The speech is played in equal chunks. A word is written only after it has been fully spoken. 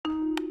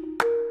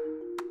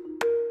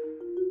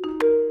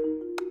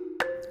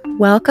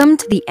Welcome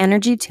to the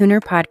Energy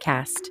Tuner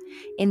Podcast.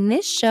 In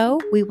this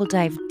show, we will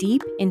dive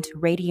deep into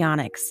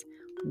radionics.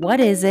 What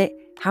is it?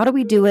 How do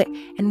we do it?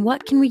 And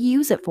what can we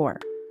use it for?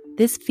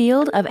 This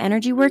field of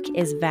energy work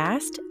is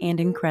vast and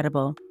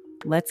incredible.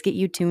 Let's get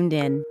you tuned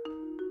in.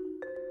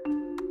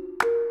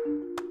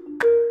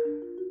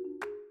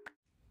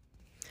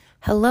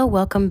 Hello,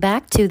 welcome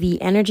back to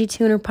the Energy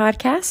Tuner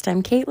Podcast.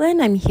 I'm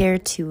Caitlin. I'm here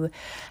to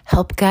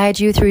help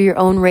guide you through your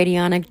own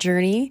radionic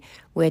journey,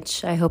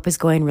 which I hope is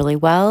going really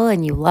well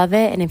and you love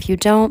it. And if you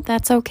don't,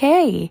 that's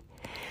okay.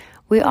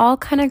 We all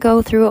kind of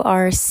go through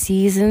our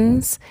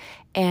seasons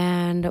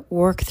and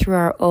work through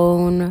our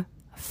own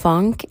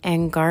funk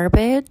and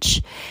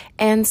garbage.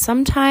 And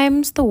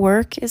sometimes the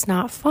work is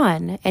not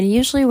fun. And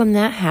usually when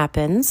that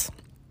happens,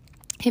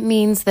 it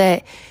means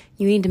that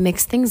you need to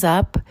mix things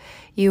up.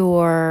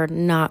 You're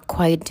not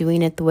quite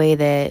doing it the way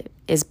that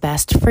is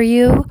best for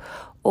you,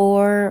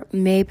 or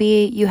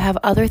maybe you have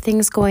other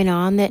things going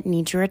on that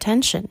need your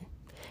attention,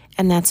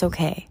 and that's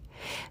okay.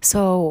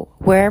 So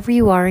wherever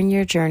you are in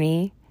your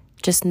journey,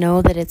 just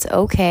know that it's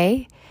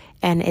okay,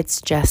 and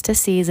it's just a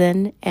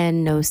season,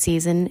 and no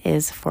season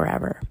is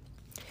forever.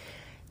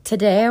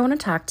 Today, I want to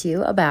talk to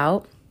you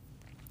about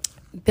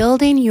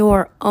building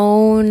your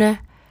own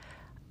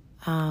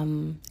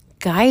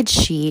guide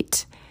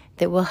sheet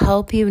that will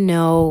help you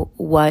know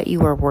what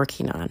you are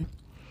working on.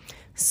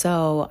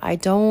 So I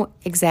don't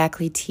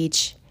exactly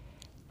teach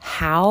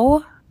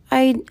how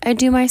I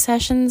do my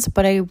sessions,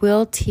 but I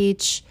will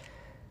teach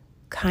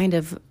kind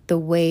of the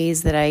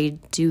ways that I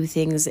do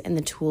things and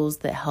the tools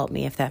that help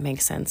me, if that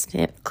makes sense.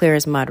 Clear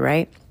as mud,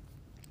 right?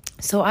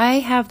 So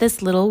I have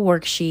this little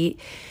worksheet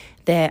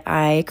that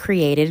I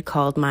created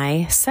called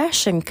my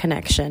session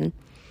connection.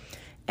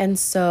 And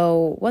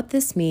so what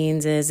this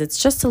means is it's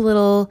just a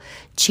little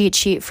cheat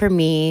sheet for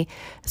me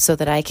so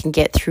that I can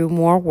get through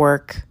more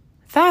work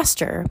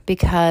faster.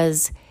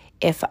 Because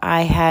if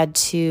I had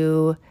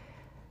to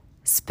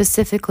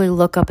specifically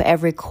look up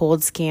every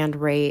cold scanned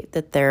rate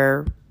that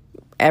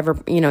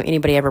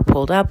anybody ever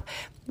pulled up,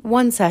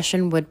 one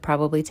session would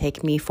probably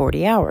take me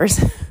 40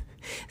 hours.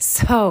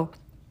 So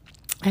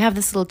I have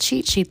this little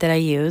cheat sheet that I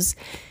use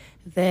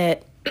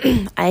that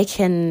I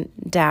can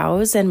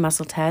douse and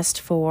muscle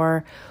test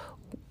for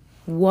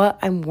what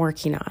I'm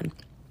working on.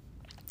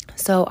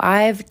 So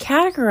I've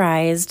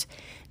categorized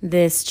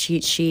this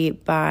cheat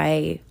sheet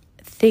by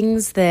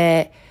things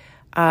that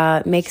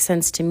make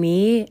sense to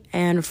me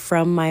and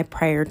from my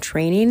prior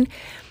training.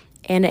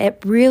 And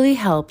it really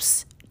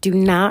helps. Do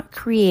not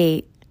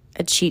create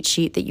a cheat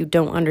sheet that you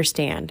don't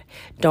understand.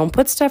 Don't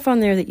put stuff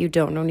on there that you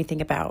don't know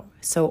anything about.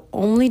 So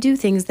only do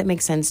things that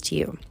make sense to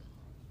you.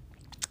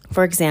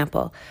 For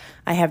example,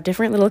 I have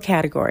different little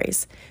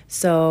categories.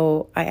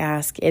 So I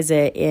ask, is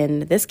it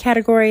in this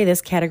category,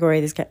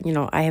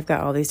 I have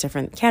got all these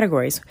different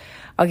categories.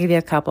 I'll give you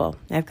a couple.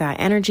 I've got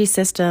energy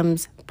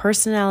systems,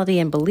 personality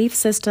and belief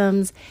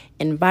systems,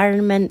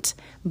 environment,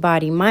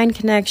 body-mind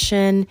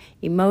connection,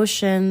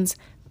 emotions,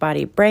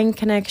 body-brain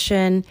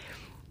connection.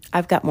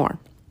 I've got more,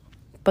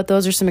 but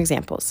those are some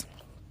examples.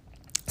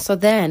 So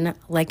then,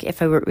 like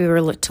if we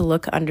were to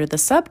look under the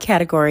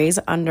subcategories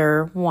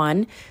under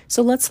one,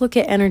 so let's look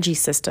at energy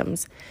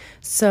systems.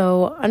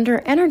 So under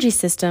energy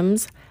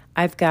systems,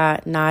 I've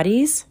got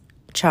nadis,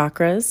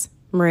 chakras,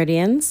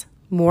 meridians,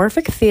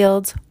 morphic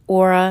fields,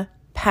 aura,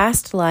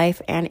 past life,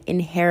 and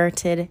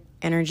inherited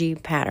energy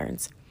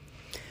patterns.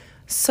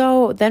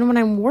 So then when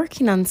I'm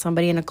working on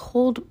somebody and a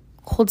cold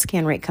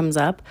scan rate comes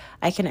up,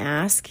 I can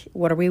ask,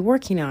 what are we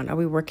working on? Are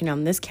we working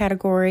on this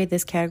category?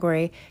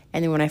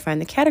 And then when I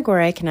find the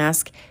category, I can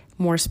ask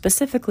more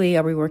specifically,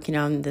 are we working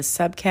on this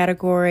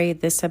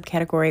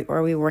subcategory, or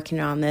are we working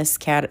on this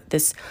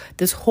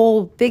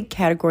whole big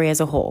category as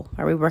a whole?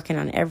 Are we working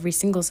on every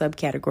single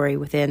subcategory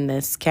within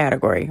this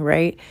category,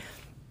 right?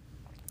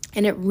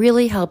 And it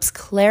really helps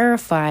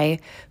clarify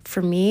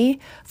for me,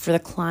 for the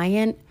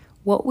client,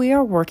 what we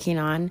are working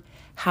on,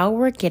 how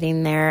we're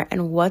getting there,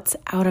 and what's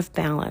out of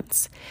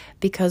balance.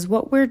 Because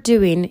what we're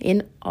doing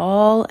in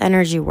all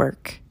energy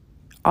work,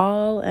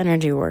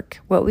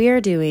 what we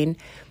are doing,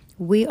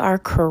 we are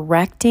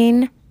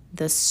correcting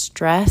the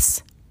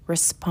stress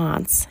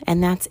response,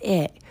 and that's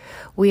it.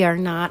 We are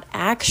not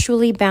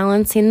actually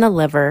balancing the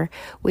liver.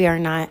 We are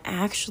not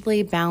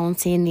actually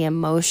balancing the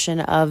emotion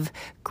of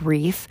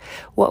grief.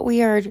 What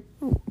we are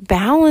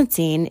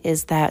balancing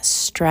is that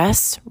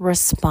stress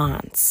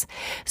response.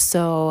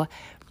 So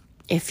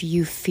if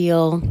you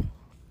feel,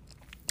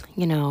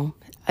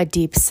 a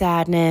deep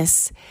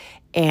sadness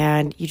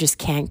and you just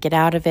can't get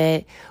out of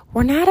it,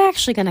 we're not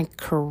actually going to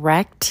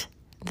correct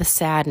the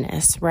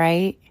sadness,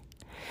 right?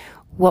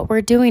 What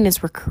we're doing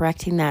is we're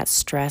correcting that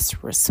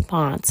stress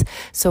response.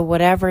 So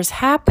whatever's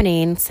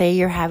happening, say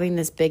you're having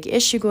this big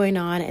issue going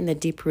on and the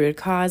deep-rooted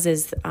cause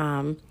is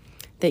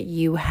that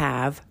you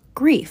have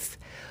grief.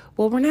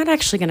 Well, we're not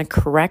actually going to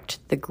correct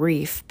the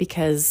grief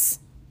because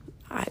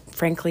I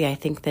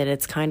think that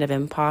it's kind of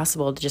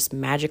impossible to just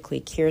magically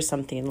cure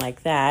something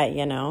like that,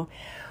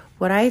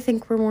 what I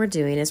think we're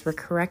doing is we're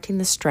correcting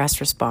the stress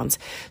response.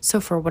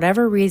 So for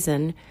whatever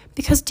reason,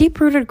 because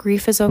deep-rooted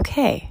grief is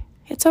okay.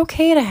 It's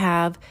okay to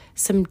have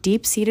some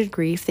deep-seated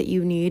grief that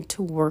you need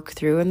to work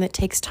through and that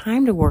takes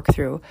time to work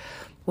through.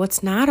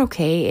 What's not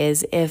okay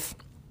is if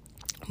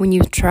when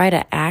you try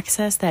to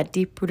access that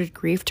deep-rooted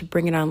grief to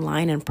bring it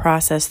online and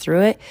process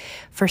through it,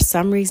 for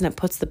some reason it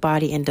puts the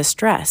body into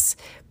stress,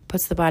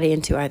 puts the body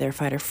into either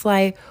fight or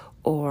flight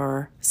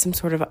or some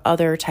sort of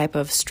other type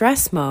of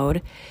stress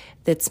mode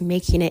that's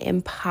making it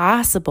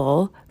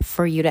impossible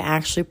for you to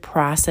actually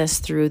process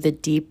through the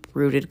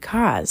deep-rooted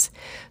cause.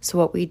 So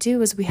what we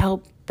do is we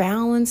help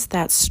balance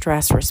that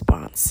stress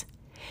response.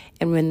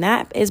 And when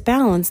that is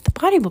balanced, the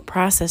body will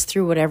process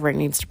through whatever it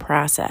needs to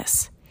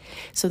process.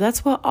 So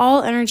that's what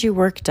all energy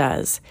work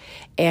does.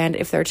 And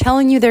if they're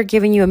telling you they're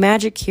giving you a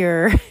magic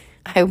cure,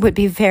 I would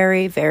be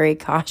very, very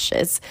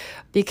cautious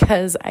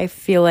because I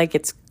feel like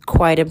it's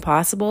quite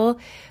impossible.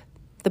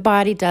 The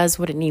body does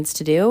what it needs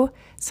to do.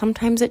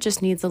 Sometimes it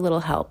just needs a little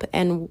help.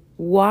 And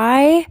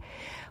why?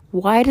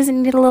 Why does it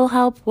need a little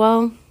help?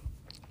 Well,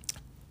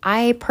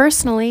 I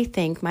personally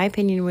think my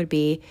opinion would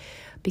be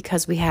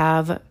because we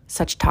have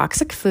such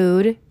toxic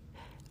food.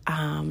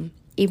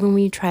 Even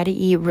when you try to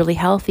eat really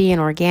healthy and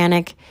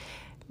organic,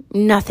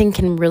 nothing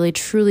can really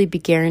truly be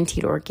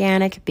guaranteed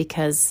organic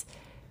because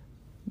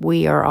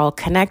we are all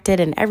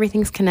connected and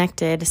everything's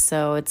connected.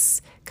 So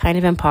it's kind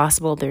of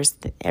impossible.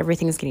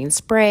 Everything's getting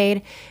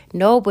sprayed.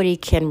 Nobody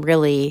can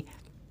really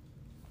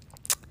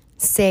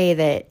say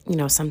that,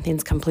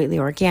 something's completely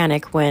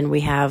organic when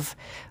we have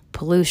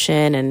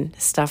pollution and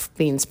stuff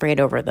being sprayed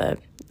over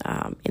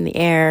in the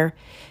air.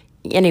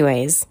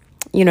 Anyways,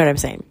 you know what I'm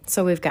saying.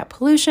 So we've got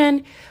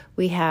pollution.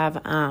 We have,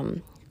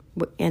 and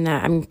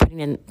I'm putting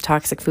in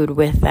toxic food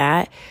with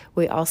that.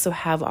 We also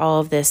have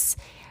all of this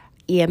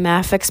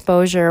EMF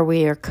exposure.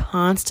 We are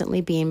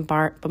constantly being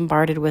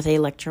bombarded with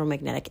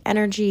electromagnetic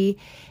energy.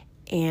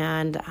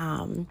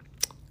 And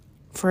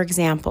for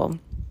example,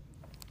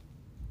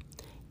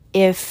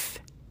 if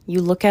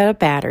you look at a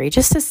battery,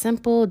 just a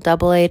simple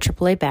AA,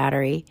 AAA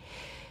battery,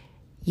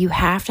 you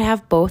have to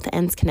have both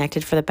ends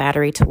connected for the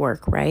battery to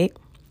work, right?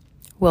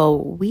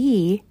 Well,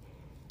 we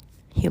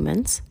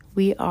humans,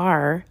 we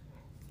are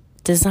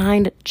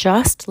designed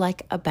just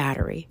like a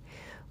battery.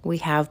 We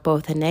have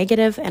both a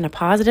negative and a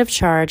positive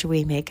charge.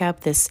 We make up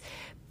this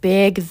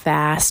big,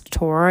 vast,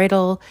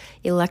 toroidal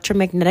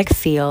electromagnetic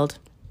field.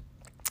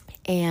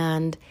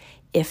 And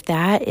if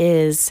that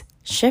is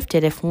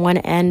shifted, if one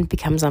end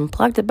becomes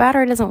unplugged, the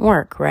battery doesn't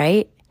work,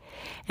 right?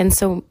 And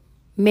so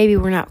maybe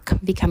we're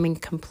not becoming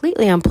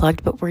completely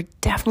unplugged, but we're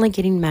definitely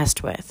getting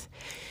messed with.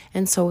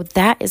 And so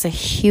that is a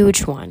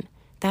huge one.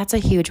 That's a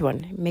huge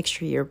one. Make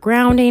sure you're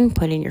grounding,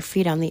 putting your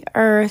feet on the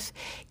earth,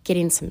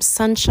 getting some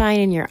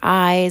sunshine in your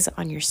eyes,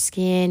 on your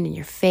skin, in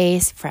your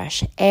face,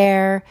 fresh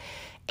air,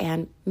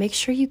 and make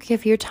sure you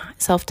give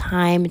yourself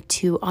time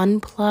to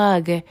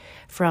unplug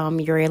from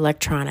your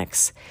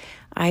electronics.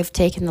 I've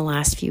taken the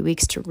last few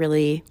weeks to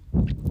really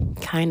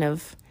kind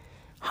of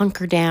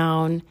hunker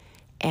down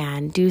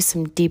and do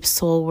some deep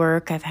soul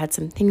work. I've had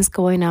some things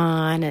going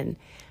on,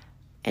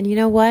 and you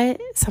know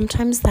what?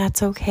 Sometimes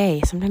that's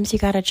okay. Sometimes you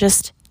got to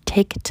just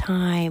take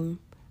time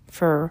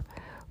for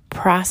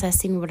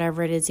processing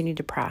whatever it is you need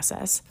to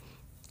process.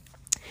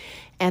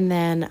 And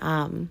then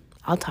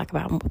I'll talk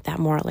about that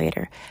more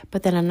later.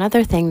 But then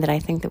another thing that I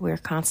think that we're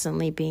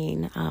constantly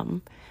being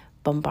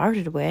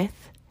bombarded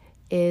with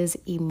is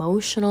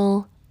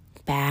emotional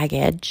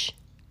baggage.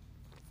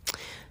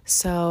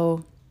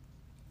 So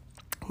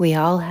we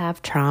all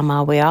have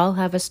trauma. We all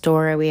have a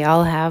story. We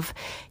all have,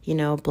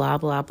 blah,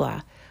 blah,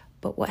 blah.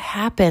 But what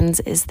happens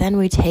is then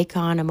we take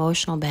on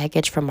emotional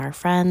baggage from our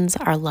friends,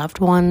 our loved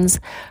ones,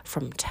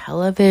 from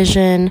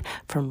television,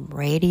 from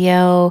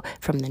radio,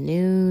 from the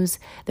news.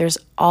 There's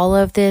all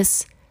of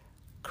this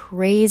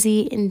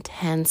crazy,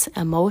 intense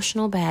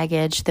emotional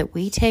baggage that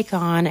we take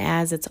on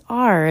as it's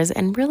ours,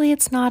 and really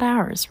it's not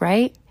ours,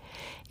 right?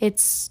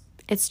 It's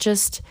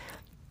just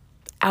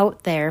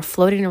out there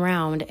floating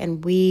around,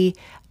 and we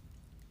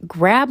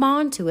grab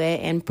onto it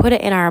and put it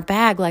in our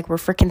bag like we're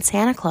freaking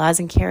Santa Claus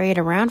and carry it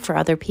around for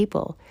other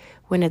people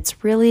when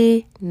it's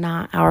really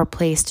not our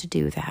place to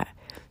do that.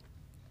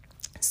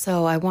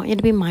 So I want you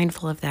to be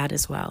mindful of that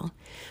as well.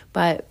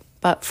 But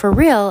for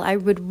real, I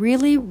would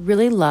really,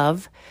 really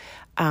love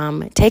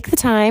take the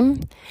time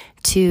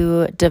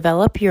to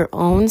develop your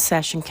own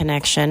session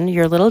connection,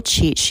 your little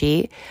cheat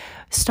sheet.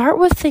 Start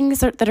with things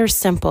that are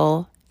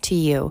simple to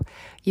you.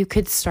 You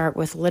could start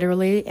with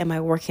literally, am I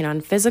working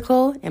on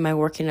physical? Am I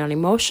working on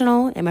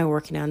emotional? Am I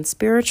working on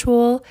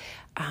spiritual?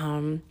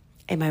 Am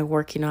I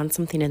working on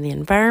something in the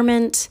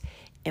environment?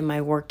 Am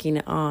I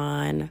working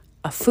on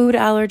a food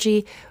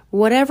allergy?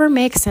 Whatever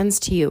makes sense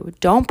to you.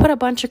 Don't put a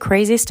bunch of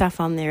crazy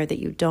stuff on there that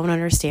you don't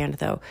understand,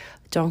 though.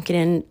 Don't get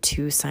in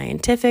too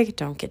scientific.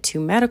 Don't get too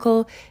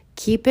medical.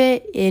 Keep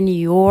it in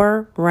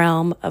your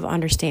realm of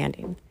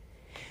understanding.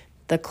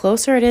 The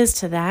closer it is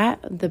to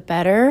that, the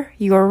better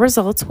your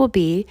results will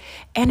be.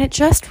 And it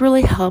just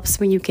really helps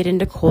when you get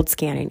into cold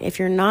scanning. If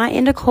you're not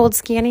into cold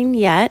scanning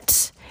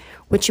yet,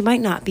 which you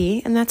might not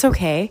be, and that's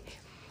okay,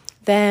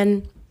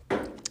 then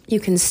you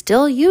can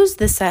still use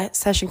the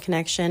session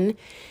connection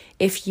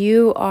if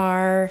you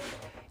are,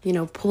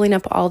 pulling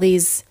up all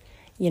these,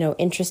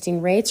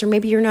 interesting rates, or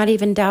maybe you're not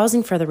even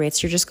dowsing for the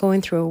rates. You're just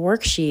going through a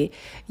worksheet.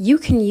 You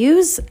can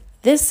use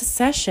this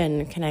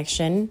session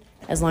connection,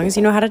 as long as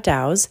you know how to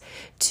dowse,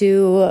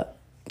 to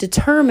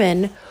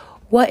determine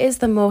what is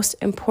the most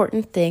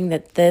important thing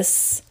that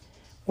this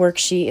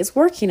worksheet is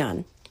working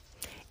on.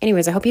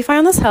 Anyways, I hope you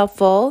found this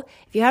helpful.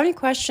 If you have any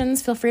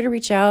questions, feel free to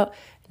reach out.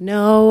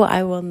 No,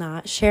 I will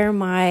not share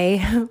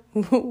my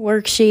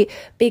worksheet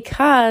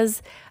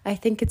because I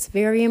think it's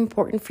very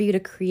important for you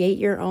to create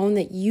your own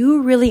that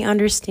you really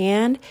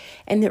understand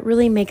and that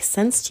really makes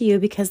sense to you,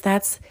 because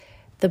that's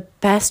the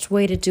best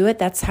way to do it.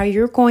 That's how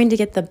you're going to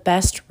get the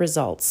best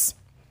results.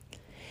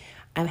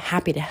 I'm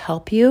happy to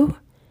help you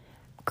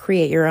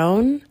create your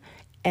own,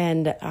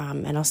 and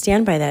I'll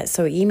stand by that.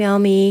 So email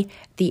me,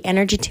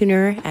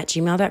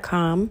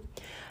 theenergytuner@gmail.com,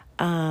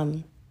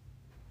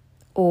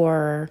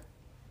 or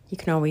you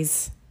can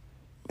always,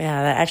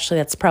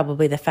 that's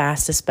probably the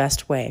fastest,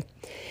 best way.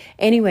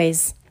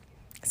 Anyways,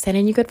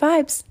 sending you good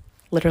vibes,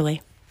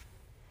 literally.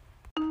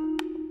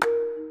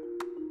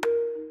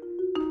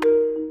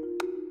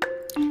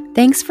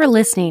 Thanks for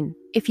listening.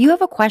 If you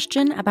have a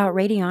question about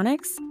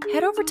radionics,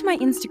 head over to my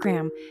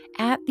Instagram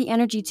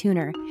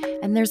 @theenergytuner,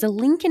 and there's a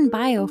link in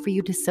bio for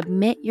you to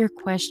submit your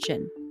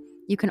question.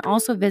 You can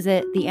also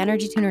visit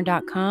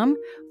theenergytuner.com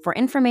for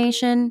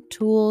information,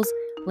 tools,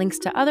 links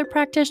to other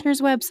practitioners'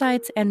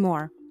 websites, and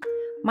more.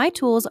 My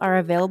tools are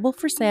available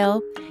for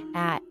sale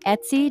at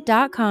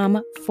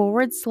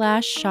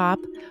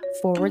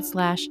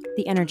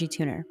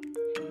etsy.com/shop/theenergytuner.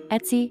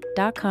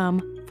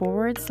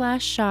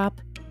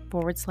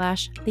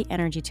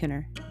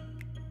 etsy.com/shop/theenergytuner.